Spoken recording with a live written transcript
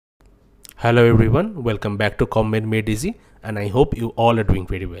Hello everyone, welcome back to Comment Made Easy, and I hope you all are doing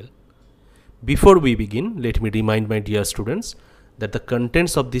very well. Before we begin, let me remind my dear students that the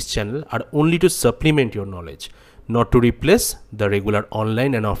contents of this channel are only to supplement your knowledge, not to replace the regular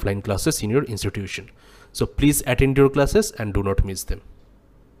online and offline classes in your institution. So please attend your classes and do not miss them.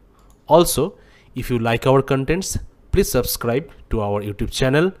 Also, if you like our contents, please subscribe to our YouTube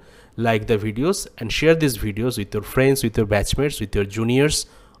channel, like the videos and share these videos with your friends, with your batchmates, with your juniors.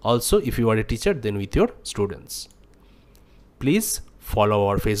 Also, if you are a teacher, then with your students. Please follow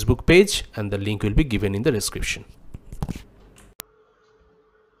our Facebook page and the link will be given in the description.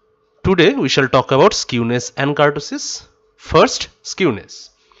 Today we shall talk about skewness and kurtosis. First,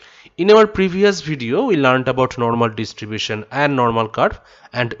 skewness. In our previous video, we learned about normal distribution and normal curve,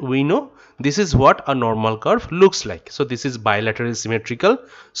 and we know this is what a normal curve looks like. So this is bilateral symmetrical,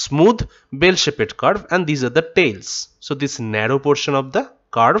 smooth, bell-shaped curve, and these are the tails. So this narrow portion of the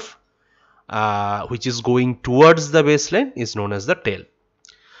curve which is going towards the baseline is known as the tail.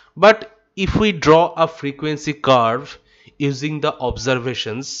 But if we draw a frequency curve using the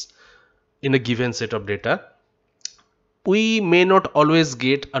observations in a given set of data, we may not always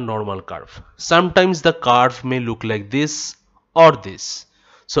get a normal curve. Sometimes the curve may look like this or this.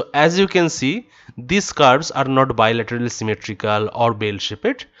 So as you can see, these curves are not bilaterally symmetrical or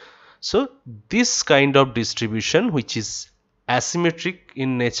bell-shaped. So this kind of distribution, which is asymmetric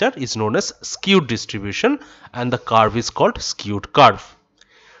in nature, is known as skewed distribution, and the curve is called skewed curve.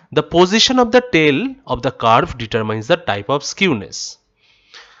 The position of the tail of the curve determines the type of skewness.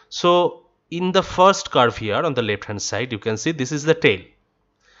 So in the first curve here on the left hand side, you can see this is the tail.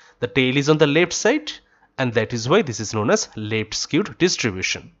 The tail is on the left side, and that is why this is known as left skewed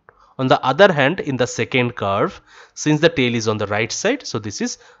distribution. On the other hand, in the second curve, since the tail is on the right side, so this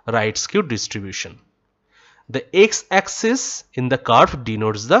is right skewed distribution. The x-axis in the curve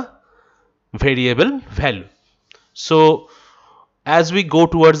denotes the variable value. So as we go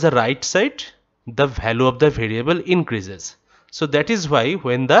towards the right side, the value of the variable increases. So that is why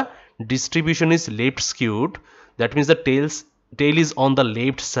when the distribution is left skewed, that means the tail is on the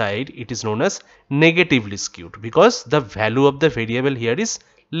left side, it is known as negatively skewed, because the value of the variable here is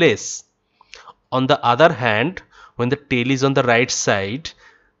less. On the other hand, when the tail is on the right side,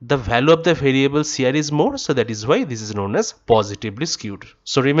 the value of the variables here is more, so that is why this is known as positively skewed.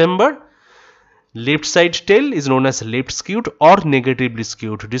 So remember, left side tail is known as left skewed or negatively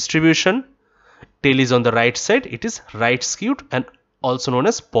skewed distribution. Tail is on the right side, it is right skewed and also known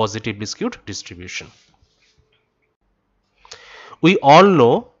as positively skewed distribution. We all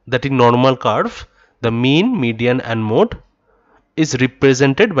know that in normal curve, the mean, median and mode is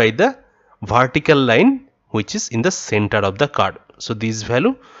represented by the vertical line which is in the center of the curve. So this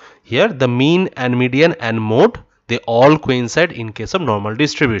value here, the mean and median and mode, they all coincide in case of normal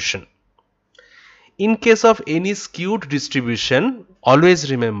distribution. In case of any skewed distribution,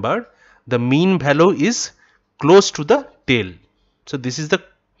 always remember the mean value is close to the tail. So this is the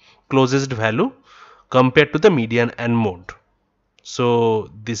closest value compared to the median and mode.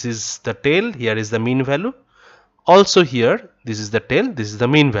 So this is the tail, here is the mean value. Also here, this is the tail, this is the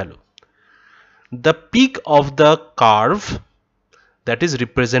mean value. The peak of the curve, that is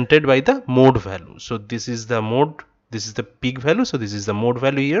represented by the mode value. So this is the mode, this is the peak value, so this is the mode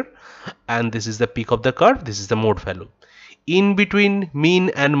value here, and this is the peak of the curve, this is the mode value. In between mean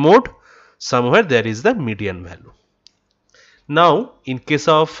and mode, somewhere there is the median value. Now in case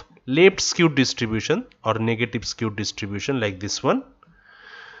of left skewed distribution or negative skewed distribution like this one,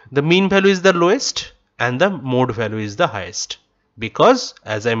 the mean value is the lowest and the mode value is the highest, because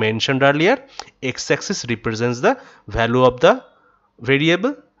as I mentioned earlier, x-axis represents the value of the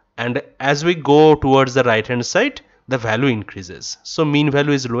variable, and as we go towards the right hand side, the value increases. So mean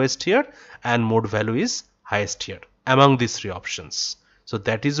value is lowest here and mode value is highest here among these three options. So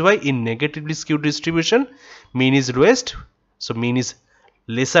that is why in negatively skewed distribution, mean is lowest, so mean is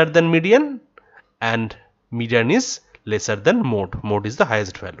lesser than median and median is lesser than mode. Mode is the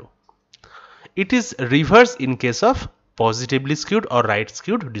highest value. It is reverse in case of positively skewed or right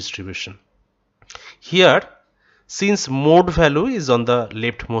skewed distribution. Here, since mode value is on the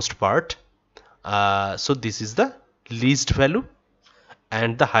leftmost part, so this is the least value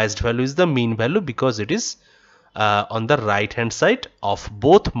and the highest value is the mean value, because it is on the right hand side of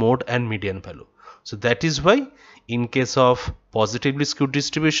both mode and median value. So that is why in case of positively skewed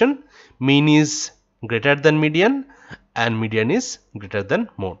distribution, mean is greater than median and median is greater than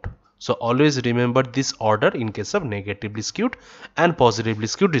mode. So always remember this order in case of negatively skewed and positively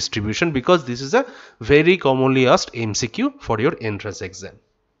skewed distribution, because this is a very commonly asked MCQ for your entrance exam.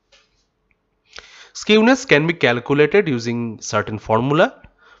 Skewness can be calculated using certain formula.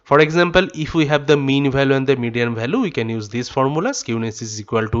 For example, if we have the mean value and the median value, we can use this formula. Skewness is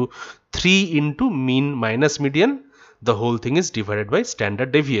equal to 3 into mean minus median. The whole thing is divided by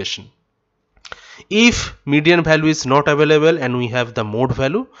standard deviation. If median value is not available and we have the mode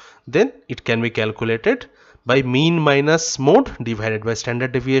value, then it can be calculated by mean minus mode divided by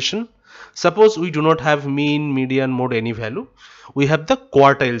standard deviation. Suppose we do not have mean, median, mode, any value. We have the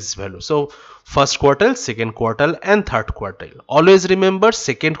quartiles value. So first quartile, second quartile and third quartile. Always remember,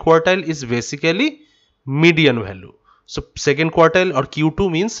 second quartile is basically median value. So second quartile or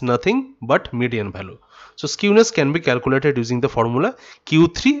Q2 means nothing but median value. So skewness can be calculated using the formula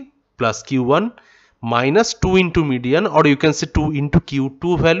Q3 plus Q1 minus 2 into median, or you can say 2 into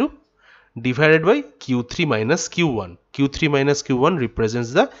Q2 value divided by Q3 minus Q1. Q3 minus Q1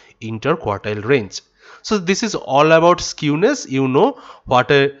 represents the interquartile range. So this is all about skewness. You know what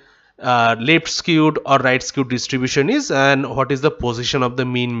a left skewed or right skewed distribution is and what is the position of the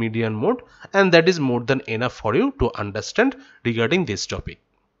mean, median, mode, and that is more than enough for you to understand regarding this topic.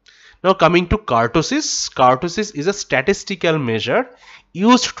 Now coming to kurtosis. Kurtosis is a statistical measure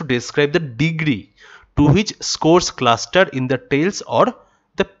used to describe the degree to which scores cluster in the tails or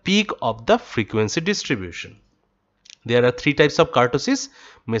the peak of the frequency distribution. There are three types of kurtosis: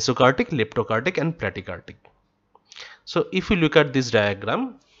 Mesokurtic, Leptokurtic and Platykurtic. So if we look at this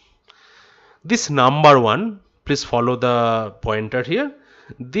diagram, this number 1, please follow the pointer here.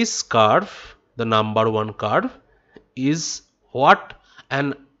 This curve, the number 1 curve, is what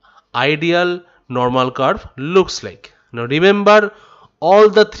an ideal normal curve looks like. Now remember, all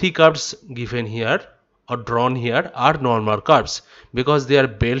the three curves given here or drawn here are normal curves because they are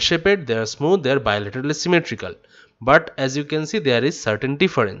bell shaped, they are smooth, they are bilaterally symmetrical. But as you can see, there is certain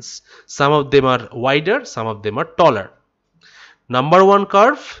difference. Some of them are wider, some of them are taller. Number 1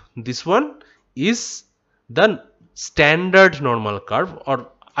 curve, this one is the standard normal curve, or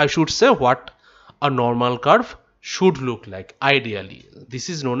I should say what a normal curve should look like ideally. This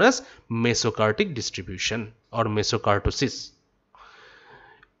is known as Mesokurtic distribution or Mesokurtosis.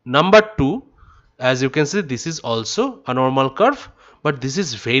 Number 2, as you can see, this is also a normal curve, but this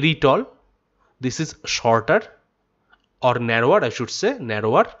is very tall. This is shorter or narrower, I should say,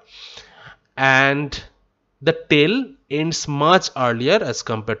 narrower, and the tail ends much earlier as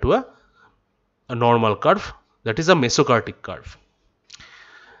compared to a normal curve, that is a Mesokurtic curve.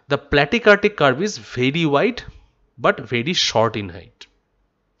 The Platykurtic curve is very wide but very short in height.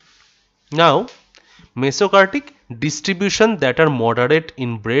 Now, Mesokurtic distribution that are moderate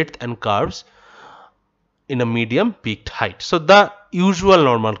in breadth and curves in a medium peaked height. So the usual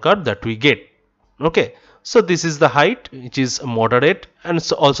normal curve that we get. Okay, so this is the height which is moderate, and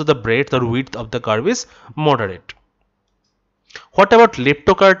so also the breadth or width of the curve is moderate. What about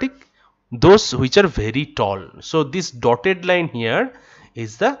Leptokurtic? Those which are very tall. So this dotted line here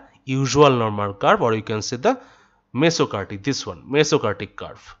is the usual normal curve, or you can say the Mesokurtic, this one, Mesokurtic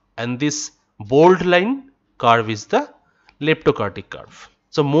curve, and this bold line curve is the Leptokurtic curve.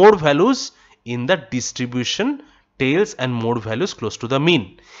 So more values in the distribution, tails, and more values close to the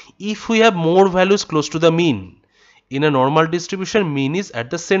mean. If we have more values close to the mean in a normal distribution, mean is at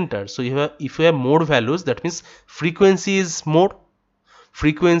the center. So if we have more values, that means frequency is more.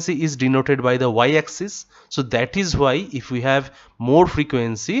 Frequency is denoted by the y-axis. So that is why if we have more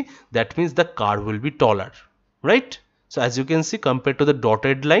frequency, that means the curve will be taller, right? So as you can see, compared to the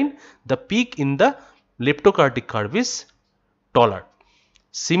dotted line, the peak in the Leptokurtic curve is taller.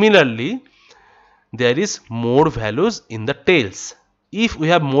 Similarly, there is more values in the tails. If we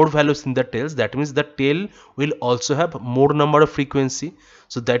have more values in the tails, that means the tail will also have more number of frequency.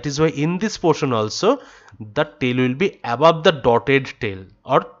 So that is why in this portion also the tail will be above the dotted tail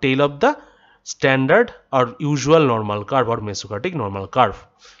or tail of the standard or usual normal curve or Mesokurtic normal curve.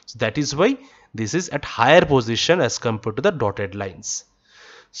 So that is why this is at higher position as compared to the dotted lines.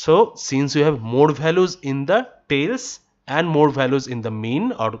 So since we have more values in the tails and more values in the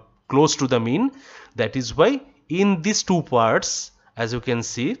mean or close to the mean, that is why in these two parts, as you can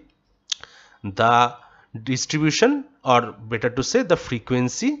see, the distribution, or better to say the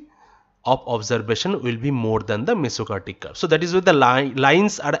frequency of observation, will be more than the Mesokurtic curve. So that is why the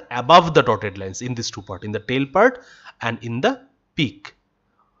lines are above the dotted lines in these two parts, in the tail part and in the peak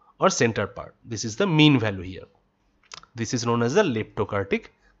or center part. This is the mean value here. This is known as the Leptokurtic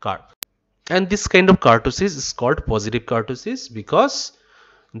curve. And this kind of kurtosis is called positive kurtosis because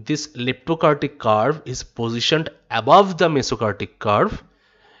this Leptokurtic curve is positioned above the Mesokurtic curve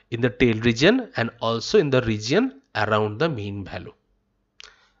in the tail region and also in the region around the mean value.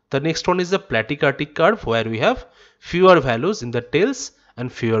 The next one is the Platykurtic curve, where we have fewer values in the tails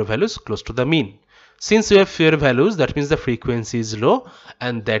and fewer values close to the mean. Since we have fewer values, that means the frequency is low,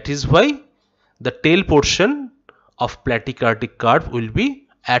 and that is why the tail portion of platykurtic curve will be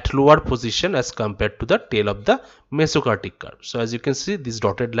at lower position as compared to the tail of the mesokurtic curve. So as you can see, this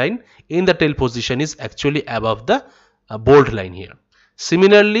dotted line in the tail position is actually above the bold line here.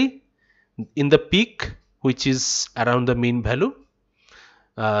 Similarly, in the peak, which is around the mean value,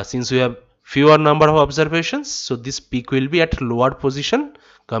 since we have fewer number of observations, so this peak will be at lower position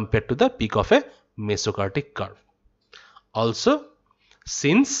compared to the peak of a mesokurtic curve. Also,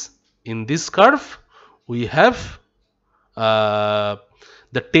 since in this curve we have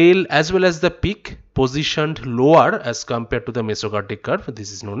the tail as well as the peak positioned lower as compared to the mesokurtic curve,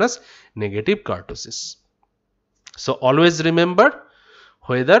 this is known as negative kurtosis. So always remember,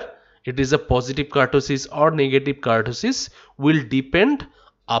 whether it is a positive kurtosis or negative kurtosis will depend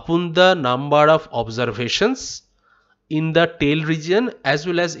upon the number of observations in the tail region as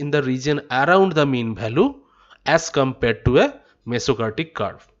well as in the region around the mean value as compared to a mesokurtic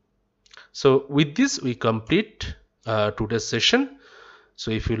curve. So with this we complete today's session.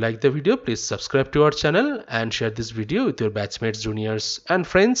 So if you like the video, please subscribe to our channel and share this video with your batchmates, juniors and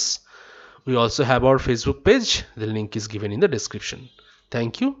friends. We also have our Facebook page. The link is given in the description.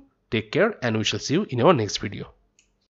 Thank you, take care, and we shall see you in our next video.